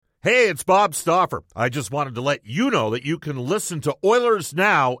Hey, it's Bob Stauffer. I just wanted to let you know that you can listen to Oilers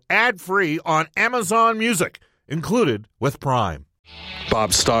Now ad-free on Amazon Music, included with Prime.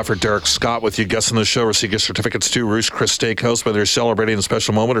 Bob Stauffer, Derek Scott with you. Guests on the show receive gift certificates to Roost Chris Steakhouse. Whether you're celebrating a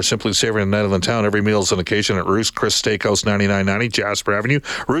special moment or simply savoring a night in the town, every meal is an occasion at Roost Chris Steakhouse, 9990 Jasper Avenue.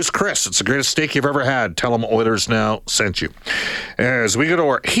 Roost Chris, it's the greatest steak you've ever had. Tell them Oilers Now sent you. As we go to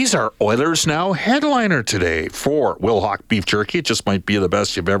work, he's our Oilers Now headliner today for Wilhauk Beef Jerky. It just might be the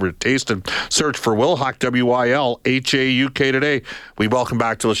best you've ever tasted. Search for Wilhauk, W-I-L-H-A-U-K today. We welcome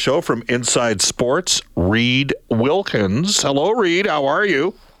back to the show from Inside Sports, Reed Wilkins. Hello, Reed. How are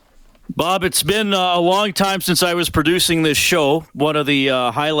you? Bob, it's been a long time since I was producing this show, one of the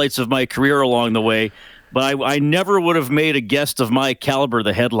highlights of my career along the way, but I never would have made a guest of my caliber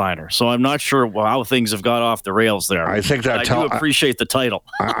the headliner, so I'm not sure how things have got off the rails there. I think that I do appreciate the title.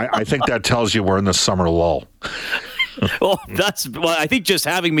 I think that tells you we're in the summer lull. Well, I think just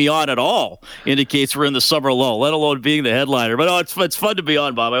having me on at all indicates we're in the summer lull, let alone being the headliner. But it's fun to be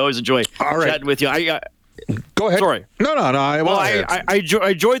on, Bob. I always enjoy chatting with you. Go ahead. Sorry. No. I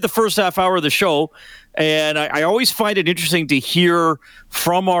enjoyed the first half hour of the show, and I always find it interesting to hear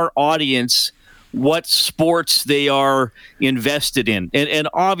from our audience what sports they are invested in. And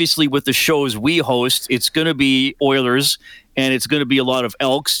obviously with the shows we host, it's going to be Oilers, and it's going to be a lot of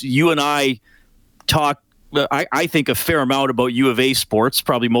Elks. You and I talk, I think, a fair amount about U of A sports,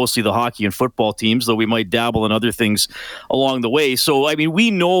 probably mostly the hockey and football teams, though we might dabble in other things along the way. So, I mean,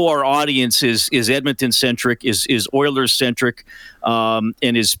 we know our audience is Edmonton-centric, is Oilers-centric, and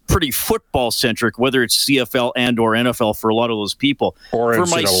is pretty football-centric, whether it's CFL and or NFL for a lot of those people. Or for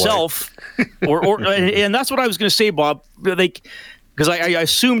NCAA. Myself, and that's what I was going to say, Bob, because I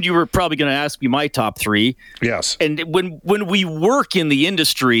assumed you were probably going to ask me my top three. Yes. And when we work in the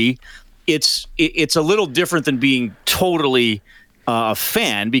industry, it's a little different than being totally a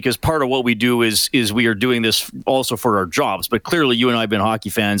fan, because part of what we do is we are doing this also for our jobs. But clearly, you and I have been hockey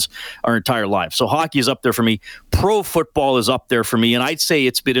fans our entire lives. So hockey is up there for me. Pro football is up there for me, and I'd say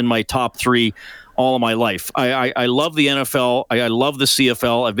it's been in my top three all of my life. I love the NFL. I love the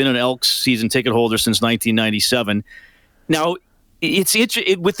CFL. I've been an Elks season ticket holder since 1997. Now, with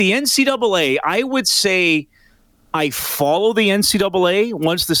the NCAA, I would say I follow the NCAA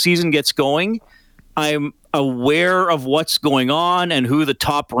once the season gets going. I'm aware of what's going on and who the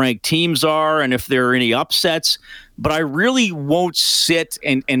top-ranked teams are and if there are any upsets, but I really won't sit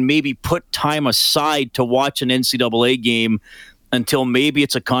and maybe put time aside to watch an NCAA game until maybe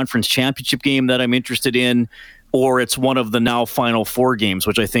it's a conference championship game that I'm interested in, or it's one of the now Final Four games,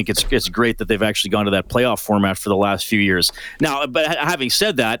 which I think it's great that they've actually gone to that playoff format for the last few years. Now, but having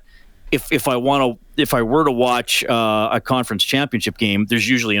said that, if I were to watch a conference championship game, there's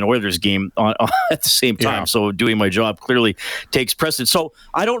usually an Oilers game on at the same time. Yeah. So doing my job clearly takes precedence. So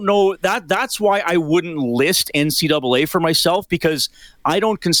I don't know that's why I wouldn't list NCAA for myself, because I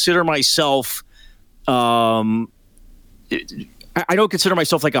don't consider myself like a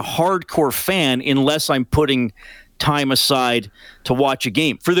hardcore fan unless I'm putting time aside to watch a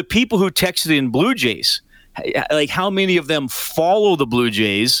game. For the people who texted in Blue Jays, like how many of them follow the Blue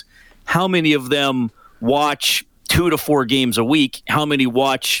Jays? How many of them watch 2 to 4 games a week? How many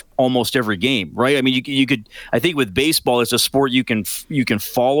watch almost every game, right? I mean, you could. I think with baseball, it's a sport you can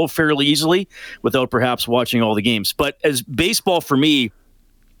follow fairly easily without perhaps watching all the games. But as baseball for me,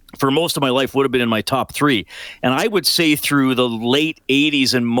 for most of my life, would have been in my top 3. And I would say through the late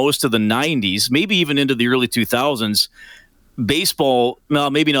 80s and most of the 90s, maybe even into the early 2000s, baseball,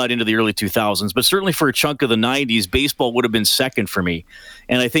 well, maybe not into the early 2000s, but certainly for a chunk of the 90s, baseball would have been second for me.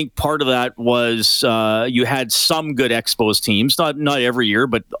 And I think part of that was you had some good Expos teams, not every year,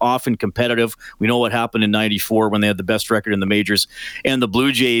 but often competitive. We know what happened in 94 when they had the best record in the majors. And the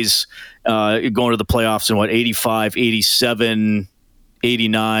Blue Jays going to the playoffs in, 85, 87,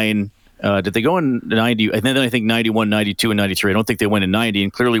 89. Did they go in 90? And then I think 91, 92, and 93. I don't think they went in 90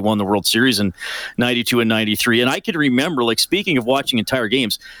 and clearly won the World Series in 92 and 93. And I can remember, like, speaking of watching entire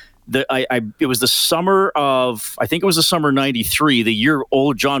games, it was the summer of, I think it was the summer of 93, the year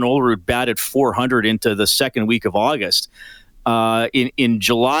John Olerud batted 400 into the second week of August. In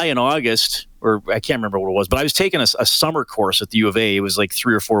July and August, or I can't remember what it was, but I was taking a summer course at the U of A. It was like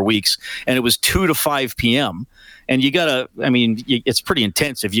 3 or 4 weeks, and it was 2 to 5 p.m. And it's pretty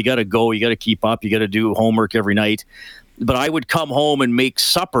intensive. You got to go, you got to keep up, you got to do homework every night. But I would come home and make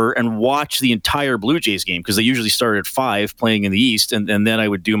supper and watch the entire Blue Jays game, because they usually start at 5 playing in the East, and then I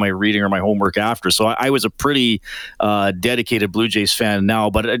would do my reading or my homework after. So I was a pretty dedicated Blue Jays fan now.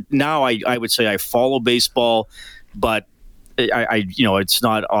 But now I would say I follow baseball, but I it's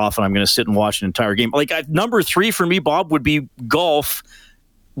not often I'm going to sit and watch an entire game. Like number 3 for me, Bob, would be golf.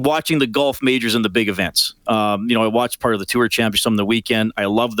 watching the golf majors and the big events. I watched part of the Tour Championship on the weekend. I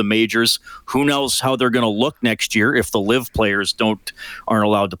love the majors. Who knows how they're going to look next year if the live players aren't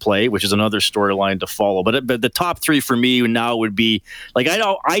allowed to play, which is another storyline to follow. But the top three for me now would be like,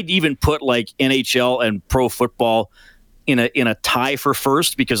 I'd even put like NHL and pro football in a tie for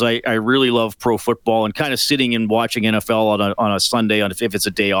first, because I really love pro football, and kind of sitting and watching NFL on a Sunday if it's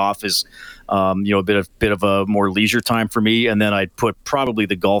a day off is a bit of a more leisure time for me. And then I'd put probably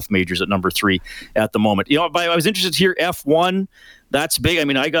the golf majors at number 3 at the moment. I was interested to hear F1. That's big. I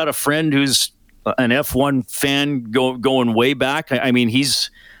mean, I got a friend who's an F1 fan going way back. I mean, he's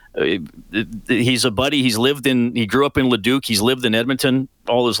a buddy. He grew up in Leduc. He's lived in Edmonton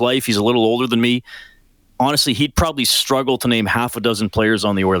all his life. He's a little older than me. Honestly, he'd probably struggle to name half a dozen players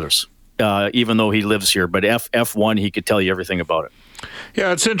on the Oilers, even though he lives here. But F1, he could tell you everything about it.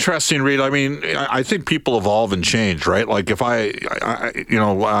 Yeah, it's interesting, Reed. I mean, I think people evolve and change, right? Like if I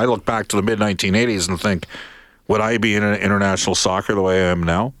look back to the mid-1980s and think, would I be in international soccer the way I am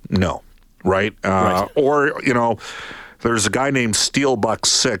now? No, right? Right. Or, there's a guy named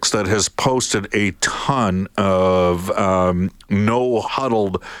Steelbuck6 that has posted a ton of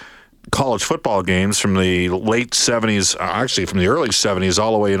no-huddled college football games from the late 70s, actually from the early 70s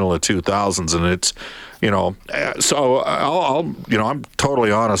all the way into the 2000s. And it's, so I'm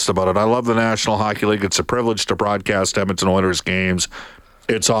totally honest about it. I love the National Hockey League. It's a privilege to broadcast Edmonton Oilers games.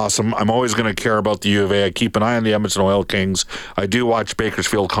 It's awesome. I'm always going to care about the U of A. I keep an eye on the Edmonton Oil Kings. I do watch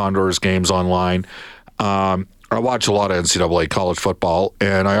Bakersfield Condors games online. I watch a lot of NCAA college football,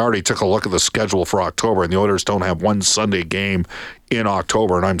 and I already took a look at the schedule for October, and the Oilers don't have one Sunday game in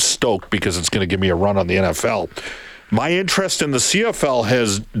October, and I'm stoked because it's going to give me a run on the NFL. My interest in the CFL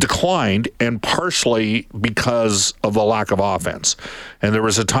has declined, and partially because of the lack of offense. And there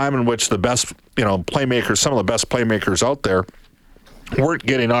was a time in which the best, playmakers, some of the best playmakers out there, weren't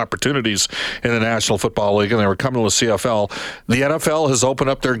getting opportunities in the National Football League, and they were coming to the CFL. The NFL has opened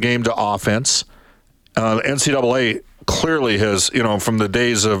up their game to offense. NCAA clearly has, from the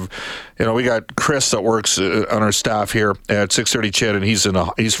days of, we got Chris that works on our staff here at 630 CHED, and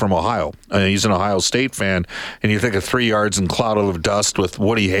he's from Ohio. He's an Ohio State fan, and you think of 3 yards and cloud of dust with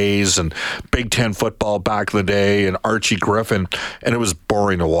Woody Hayes and Big Ten football back in the day and Archie Griffin, and it was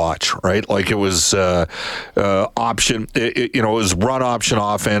boring to watch, right? Like it was option, it was run option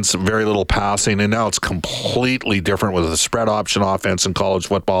offense, very little passing, and now it's completely different with a spread option offense in college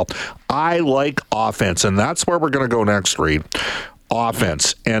football. I like offense, and that's where we're going to go next, Reed.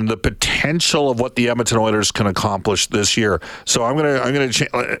 Offense and the potential of what the Edmonton Oilers can accomplish this year. So I'm going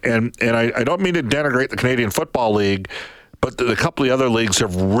to and I don't mean to denigrate the Canadian Football League, but the couple of other leagues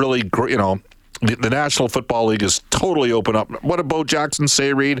have really, the National Football League is totally open up. What did Bo Jackson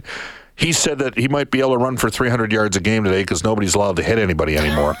say, Reed? He said that he might be able to run for 300 yards a game today because nobody's allowed to hit anybody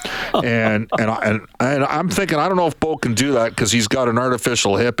anymore. and I'm thinking, I don't know if Bo can do that because he's got an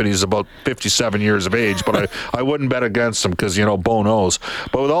artificial hip and he's about 57 years of age, but I wouldn't bet against him because, Bo knows.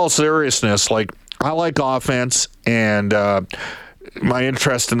 But with all seriousness, I like offense, and my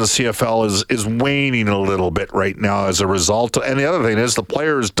interest in the CFL is waning a little bit right now as a result. And the other thing is the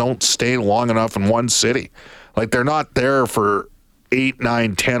players don't stay long enough in one city. They're not there for 8,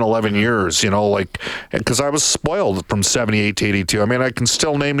 9, 10, 11 years, because I was spoiled from 78 to 82. I mean, I can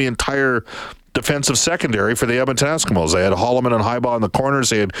still name the entire defensive secondary for the Edmonton Eskimos. They had Holloman and Highbaugh in the corners.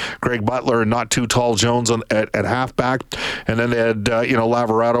 They had Greg Butler and not too tall Jones at halfback. And then they had,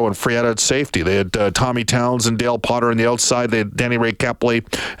 Laverato and Frietta at safety. They had Tommy Towns and Dale Potter on the outside. They had Danny Ray Kepley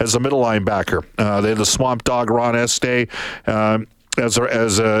as the middle linebacker. They had the Swamp Dog Ron Este as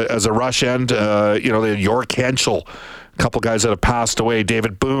a rush end. They had York Henschel. A couple guys that have passed away,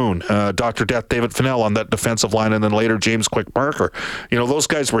 David Boone, Dr. Death, David Fennell on that defensive line, and then later James Quick Parker. Those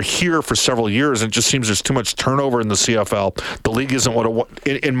guys were here for several years, and it just seems there's too much turnover in the CFL. The league isn't what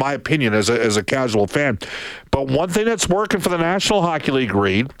it, in my opinion, as a casual fan. But one thing that's working for the National Hockey League,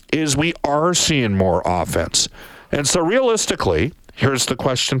 Reed, is we are seeing more offense. And so realistically, here's the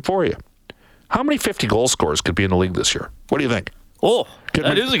question for you. How many 50-goal scorers could be in the league this year? What do you think? Oh,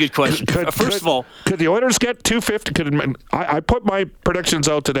 that is a good question. First of all, could the Oilers get 250? I put my predictions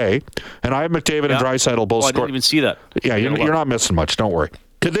out today, and I have McDavid and Draisaitl both scored. I didn't even see that. Yeah, you're not missing much. Don't worry.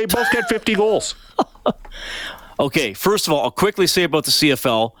 Could they both get 50 goals? Okay, first of all, I'll quickly say about the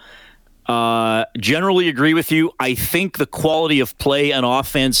CFL. Generally agree with you. I think the quality of play and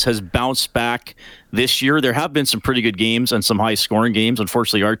offense has bounced back this year. There have been some pretty good games and some high-scoring games.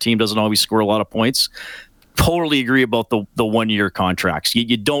 Unfortunately, our team doesn't always score a lot of points. Totally agree about the one-year contracts.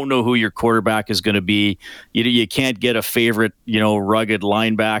 You don't know who your quarterback is going to be. You can't get a favorite, rugged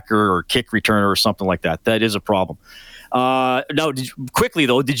linebacker or kick returner or something like that. That is a problem. Now, quickly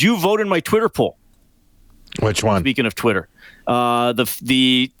though, did you vote in my Twitter poll? Which one? Speaking of Twitter,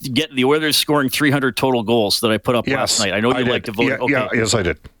 the Oilers scoring 300 total goals that I put up last night. I know you like to vote. Yes, I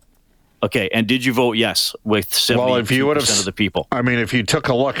did. Okay, and did you vote yes with 72% of the people? I mean, if you took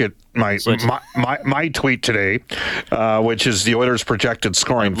a look at my tweet today, which is the Oilers' projected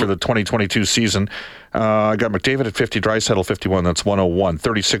scoring for the 2022 season, I got McDavid at 50, Draisaitl 51, that's 101,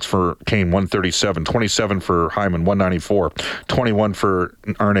 36 for Kane, 137, 27 for Hyman, 194, 21 for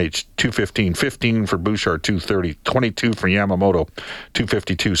Arnage, 215, 15 for Bouchard, 230, 22 for Yamamoto,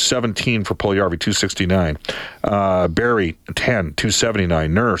 252, 17 for Puljujarvi, 269, Barry, 10,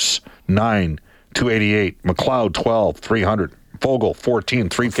 279, Nurse, 9, 288, McLeod, 12, 300. Vogel, 14,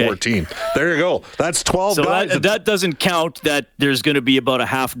 314. Okay. There you go. That's 12 guys. That doesn't count that there's going to be about a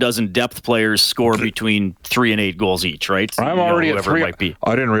half dozen depth players score between 3 and 8 goals each, right? So I'm already at 3. It might be.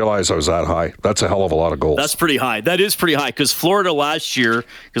 I didn't realize I was that high. That's a hell of a lot of goals. That's pretty high. That is pretty high because Florida last year,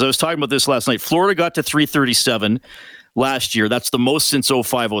 because I was talking about this last night, Florida got to 337 last year. That's the most since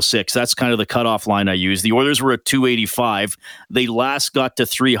 05-06. That's kind of the cutoff line I use. The Oilers were at 285. They last got to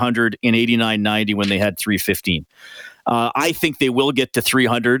 300 in 89-90 when they had 315. I think they will get to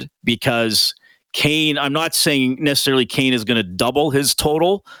 300 because Kane, I'm not saying necessarily Kane is going to double his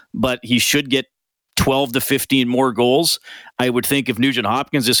total, but he should get 12 to 15 more goals. I would think if Nugent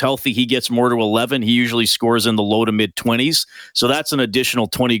Hopkins is healthy, he gets more to 11. He usually scores in the low to mid 20s. So that's an additional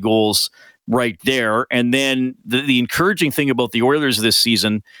 20 goals right there. And then the encouraging thing about the Oilers this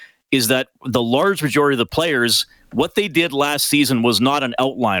season is that the large majority of the players, what they did last season was not an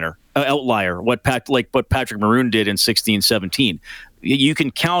outlier, what Patrick Maroon did in 16-17. You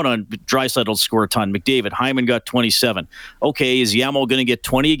can count on Draisaitl score a ton. McDavid, Hyman got 27. Okay, is Yamo going to get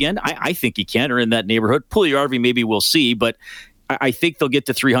 20 again? I think he can, or in that neighborhood. Puljujarvi, maybe we'll see, but I think they'll get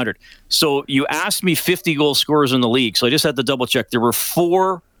to 300. So you asked me 50 goal scorers in the league, so I just had to double check. There were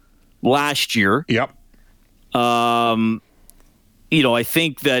 4 last year. Yep. I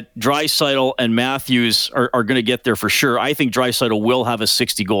think that Draisaitl and Matthews are going to get there for sure. I think Draisaitl will have a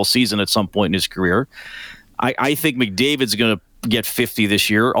 60-goal season at some point in his career. I think McDavid's going to get 50 this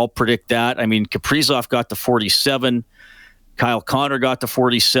year. I'll predict that. I mean, Kaprizov got to 47. Kyle Connor got to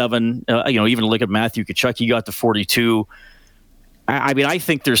 47. Even look at Matthew Tkachuk, he got to 42. I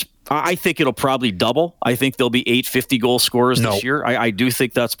think it'll probably double. I think there'll be 8 50-goal scorers this year. I do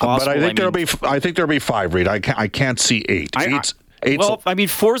think that's possible. But I think there'll be 5, Reed. I can't see 8.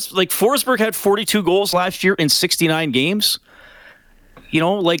 Forsberg had 42 goals last year in 69 games.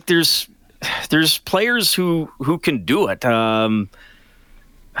 There's players who can do it.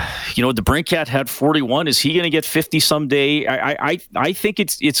 DeBrincat had 41. Is he going to get 50 someday? I think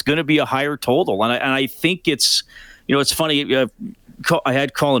it's going to be a higher total, and I think it's funny. I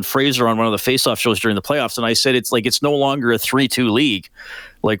had Colin Fraser on one of the face-off shows during the playoffs, and I said it's no longer a 3-2 league,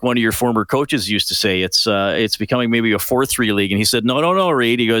 like one of your former coaches used to say. It's becoming maybe a 4-3 league, and he said, no,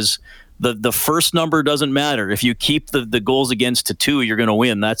 Reid. He goes, the first number doesn't matter. If you keep the goals against to 2, you're going to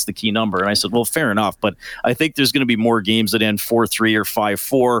win. That's the key number. And I said, well, fair enough. But I think there's going to be more games that end 4-3 or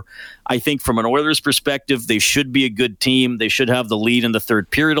 5-4. I think from an Oilers perspective, they should be a good team. They should have the lead in the third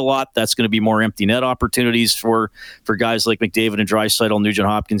period a lot. That's going to be more empty net opportunities for guys like McDavid and Draisaitl, Nugent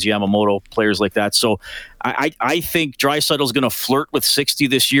Hopkins, Yamamoto, players like that. So I think Draisaitl is going to flirt with 60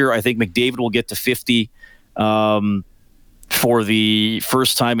 this year. I think McDavid will get to 50. For the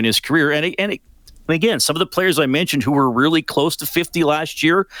first time in his career. And again, some of the players I mentioned who were really close to 50 last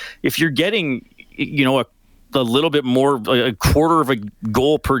year, if you're getting, a little bit more, a quarter of a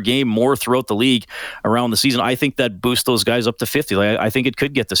goal per game more throughout the league around the season, I think that boosts those guys up to 50. I think it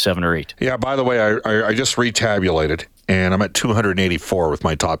could get to 7 or 8. Yeah, by the way, I just retabulated, and I'm at 284 with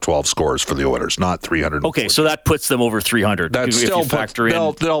my top 12 scores for the Oilers, not 300. Okay, so that puts them over 300. That still factor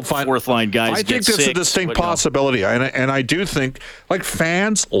in they'll find fourth line guys. I think that's a distinct possibility, and I do think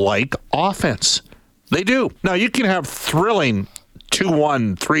fans like offense. They do. Now you can have thrilling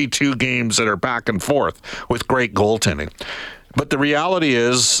 2-1, 3-2 games that are back and forth with great goaltending. But the reality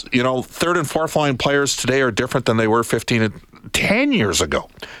is, third and fourth line players today are different than they were 10 years ago.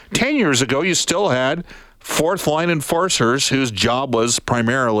 10 years ago, you still had fourth line enforcers whose job was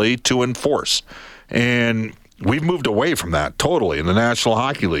primarily to enforce. And we've moved away from that totally in the National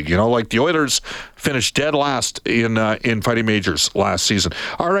Hockey League. The Oilers finished dead last in Fighting Majors last season.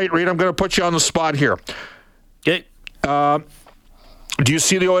 All right, Reid, I'm going to put you on the spot here. Okay. Do you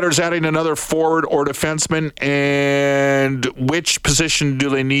see the Oilers adding another forward or defenseman, and which position do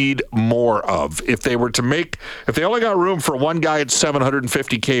they need more of? If they only got room for one guy at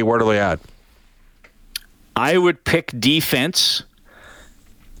 $750K, where do they add? I would pick defense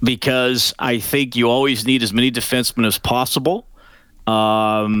because I think you always need as many defensemen as possible.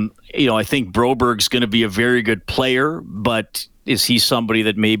 I think Broberg's going to be a very good player, but is he somebody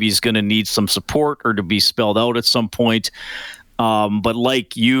that maybe is going to need some support or to be spelled out at some point? But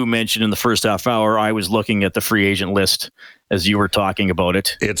like you mentioned in the first half hour, I was looking at the free agent list as you were talking about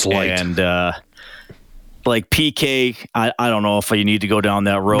it. It's light. And like PK, I don't know if you need to go down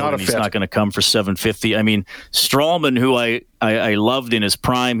that road, and he's not going to come for $750. I mean, Stralman, who I loved in his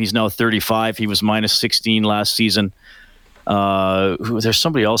prime, he's now 35. He was minus 16 last season. There's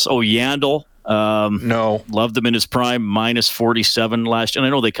somebody else. Oh, Yandel. No. Loved him in his prime, minus 47 last year. And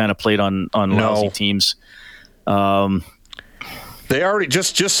I know they kind of played on lousy teams. They already,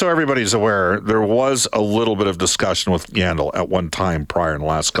 just so everybody's aware, there was a little bit of discussion with Yandel at one time prior in the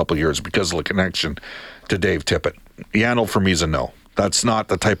last couple of years because of the connection to Dave Tippett. Yandel for me is a no. That's not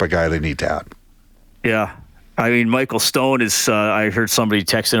the type of guy they need to add. Yeah. I mean, Michael Stone is, I heard somebody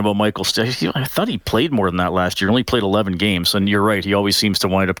texting about Michael Stone. I thought he played more than that last year. He only played 11 games. And you're right. He always seems to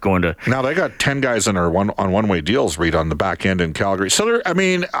wind up going to. Now, they got 10 guys on one-way deals, Reed, on the back end in Calgary. So,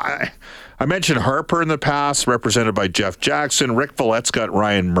 I mentioned Harper in the past, represented by Jeff Jackson. Rick Villette's got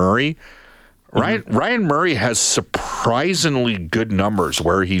Ryan Murray. Ryan Murray has surprisingly good numbers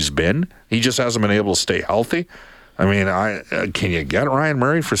where he's been. He just hasn't been able to stay healthy. I mean, can you get Ryan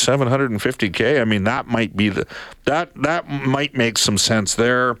Murray for $750K? I mean, that might be that might make some sense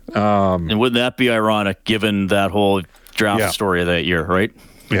there. And wouldn't that be ironic, given that whole draft story of that year, right?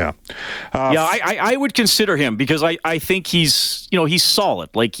 Yeah, I would consider him because I think he's solid,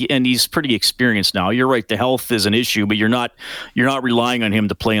 and he's pretty experienced now. You're right, the health is an issue, but you're not relying on him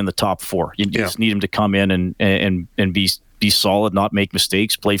to play in the top four. You just need him to come in and be solid, not make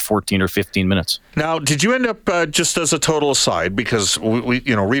mistakes, play 14 or 15 minutes. Now, did you end up, just as a total aside, because we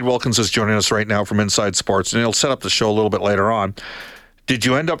Reed Wilkins is joining us right now from Inside Sports, and he'll set up the show a little bit later on. Did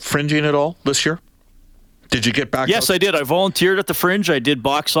you end up fringing at all this year? Did you get back? Yes, I did. I volunteered at the Fringe. I did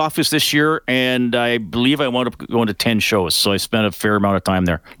box office this year, and I believe I wound up going to 10 shows. So I spent a fair amount of time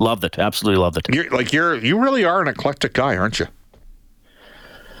there. Loved it. Absolutely loved it. You really are an eclectic guy, aren't you?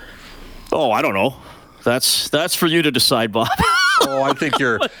 Oh, I don't know. That's for you to decide, Bob. Oh, I think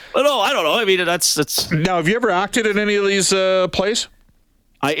you're. No, I don't know. I mean, that's. Now, have you ever acted in any of these plays?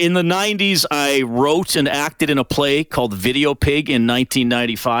 In the 90s, I wrote and acted in a play called Video Pig in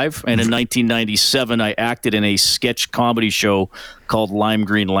 1995. And in 1997, I acted in a sketch comedy show called Lime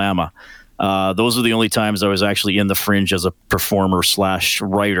Green Llama. Those are the only times I was actually in the Fringe as a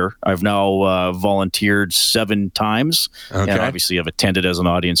performer/writer. I've now volunteered 7 times. Okay. And obviously I've attended as an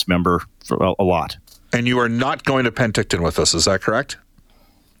audience member for a lot. And you are not going to Penticton with us, is that correct?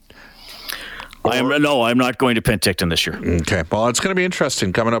 I'm not going to Penticton this year. Okay. Well, it's going to be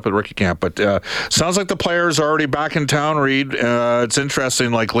interesting coming up at Rookie Camp. But sounds like the players are already back in town, Reed. It's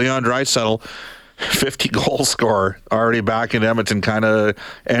interesting, like Leon Draisaitl, 50-goal scorer, already back in Edmonton kind of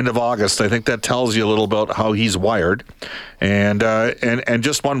end of August. I think that tells you a little about how he's wired. And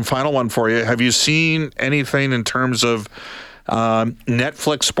just one final one for you. Have you seen anything in terms of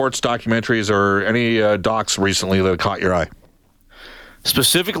Netflix sports documentaries or any docs recently that caught your eye?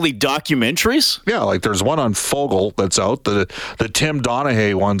 Specifically documentaries? Yeah, like there's one on Fogel that's out. The Tim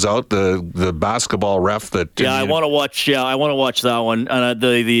Donaghy one's out. The basketball ref that. Yeah, I want to watch. Yeah, I want to watch that one.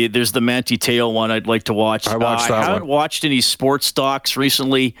 There's the Manti Te'o one I'd like to watch. I haven't watched any sports docs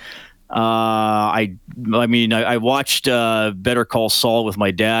recently. I watched Better Call Saul with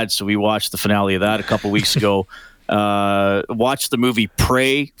my dad, so we watched the finale of that a couple weeks ago. Watched the movie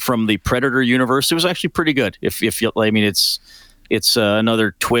Prey from the Predator universe. It was actually pretty good. It's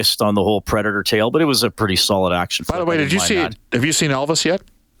another twist on the whole Predator tale, but it was a pretty solid action film. By the way, have you seen Elvis yet?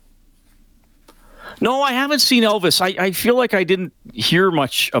 No, I haven't seen Elvis. I feel like I didn't hear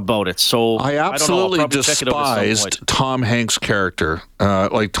much about it, so I absolutely despised Tom Hanks' character.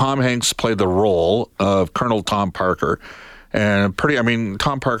 Tom Hanks played the role of Colonel Tom Parker, and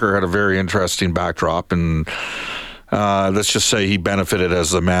Tom Parker had a very interesting backdrop, and let's just say he benefited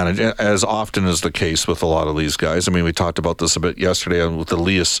as the manager, as often is the case with a lot of these guys. I mean, we talked about this a bit yesterday with the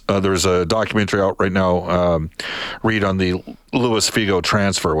Elias. There's a documentary out right now, Read, on the Luis Figo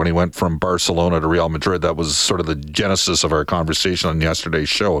transfer when he went from Barcelona to Real Madrid. That was sort of the genesis of our conversation on yesterday's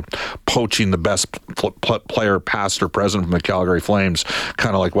show, poaching the best player, past or present, from the Calgary Flames,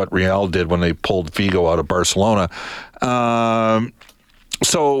 kind of like what Real did when they pulled Figo out of Barcelona.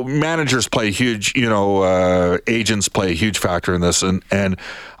 So managers play a huge, agents play a huge factor in this. And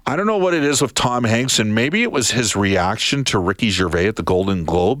I don't know what it is with Tom Hanks, and maybe it was his reaction to Ricky Gervais at the Golden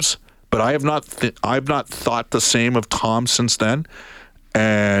Globes, but I have not thought the same of Tom since then.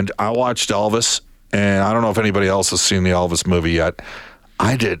 And I watched Elvis, and I don't know if anybody else has seen the Elvis movie yet.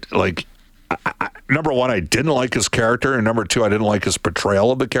 I did. Like, number one, I didn't like his character, and number two, I didn't like his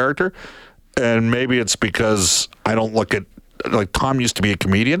portrayal of the character. And maybe it's because I don't look at, like, Tom used to be a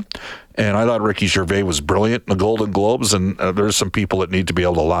comedian, and I thought Ricky Gervais was brilliant in the Golden Globes, and there's some people that need to be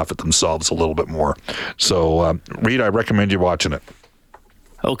able to laugh at themselves a little bit more. So, Reed, I recommend you watching it.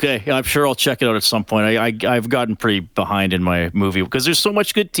 Okay, I'm sure I'll check it out at some point. I've gotten pretty behind in my movie because there's so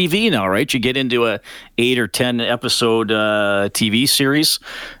much good TV now, right? You get into a 8 or 10 episode TV series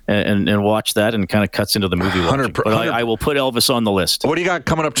and watch that, and kind of cuts into the movie watching. But I will put Elvis on the list. What do you got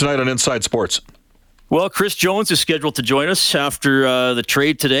coming up tonight on Inside Sports? Well, Chris Jones is scheduled to join us after the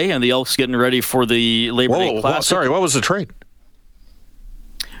trade today, and the Elks getting ready for the Labor Day Classic. Sorry, what was the trade?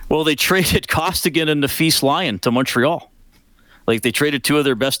 Well, they traded Costigan and Nafis Lyon to Montreal. Like, they traded two of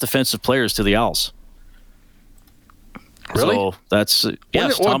their best defensive players to the Owls. Really? So that's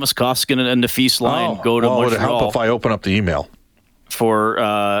Thomas Costigan and Nafis Lyon go to Montreal. Would it help if I open up the email?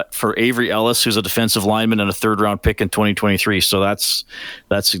 For Avery Ellis, who's a defensive lineman and a third-round pick in 2023. So that's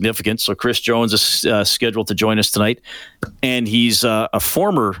significant. So Chris Jones is scheduled to join us tonight, and he's a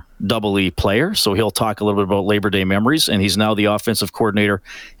former Double E player, so he'll talk a little bit about Labor Day memories, and he's now the offensive coordinator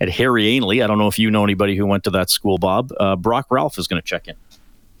at Harry Ainley. I don't know if you know anybody who went to that school, Bob. Brock Ralph is going to check in.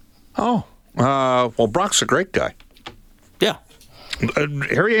 Oh, well, Brock's a great guy. Yeah.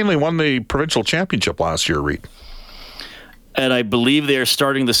 Harry Ainley won the provincial championship last year, Reed. And I believe they are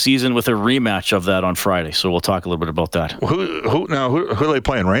starting the season with a rematch of that on Friday. So we'll talk a little bit about that. Who are they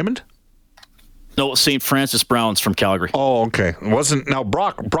playing? Raymond? No, St. Francis Browns from Calgary. Oh, okay.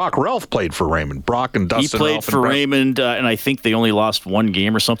 Brock Ralph played for Raymond. Brock and Dustin. He played for Raymond, and I think they only lost one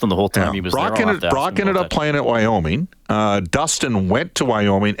game or something the whole time he was there. Brock ended up playing at Wyoming. Dustin went to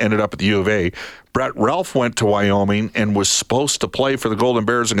Wyoming, ended up at the U of A. Brett Ralph went to Wyoming and was supposed to play for the Golden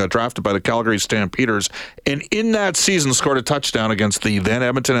Bears and got drafted by the Calgary Stampeders. And in that season, scored a touchdown against the then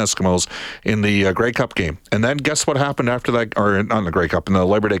Edmonton Eskimos in the Grey Cup game. And then guess what happened after that? Or not in the Grey Cup, in the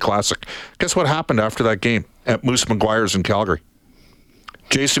Labor Day Classic. Guess what happened after that game at Moose McGuire's in Calgary?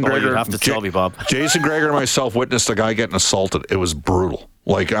 Jason Greger. You have to tell me, Bob. Jason Greger and myself witnessed a guy getting assaulted. It was brutal.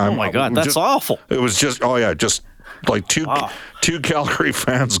 Oh my God, that's awful. It was just like two Calgary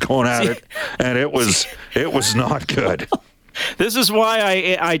fans going at it, and it was not good. This is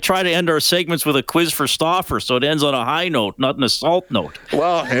why I try to end our segments with a quiz for Stauffer, so it ends on a high note, not an assault note.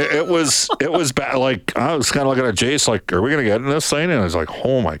 Well, it was bad. Like, I was kind of looking at Jace, like, are we going to get in this thing? And I was like,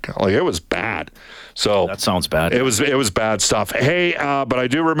 oh my God, like, it was bad. So that sounds bad. It was bad stuff. Hey, but I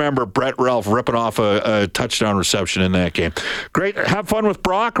do remember Brett Ralph ripping off a touchdown reception in that game. Great. Have fun with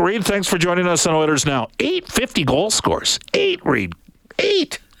Brock. Reed, thanks for joining us on Oilers Now. 850 goal scores. 8, Reed.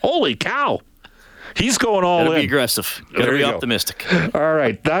 8. Holy cow. He's going all in. Gotta be aggressive. Gotta be optimistic. All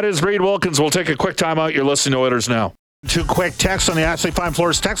right. That is Reed Wilkins. We'll take a quick time out. You're listening to Oilers Now. Two quick texts on the Ashley Fine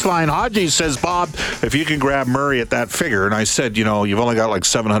Floors text line. Haji says, Bob, if you can grab Murray at that figure, and I said, you've only got like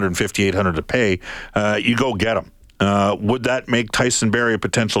 $750, $800 to pay, you go get him. Would that make Tyson Barrie a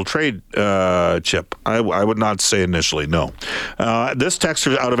potential trade chip? I would not say initially, no. This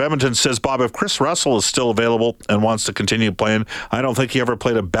texter out of Edmonton says, Bob, if Chris Russell is still available and wants to continue playing, I don't think he ever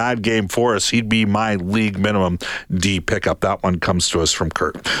played a bad game for us. He'd be my league minimum D pickup. That one comes to us from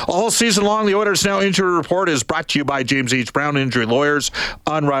Kurt. All season long, the Oilers Now Injury Report is brought to you by James H. Brown Injury Lawyers.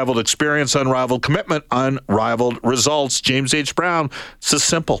 Unrivaled experience, unrivaled commitment, unrivaled results. James H. Brown, it's this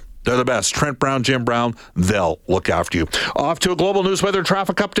simple. They're the best. Trent Brown, Jim Brown, they'll look after you. Off to a global news weather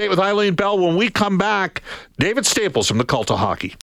traffic update with Eileen Bell. When we come back, David Staples from the Cult of Hockey.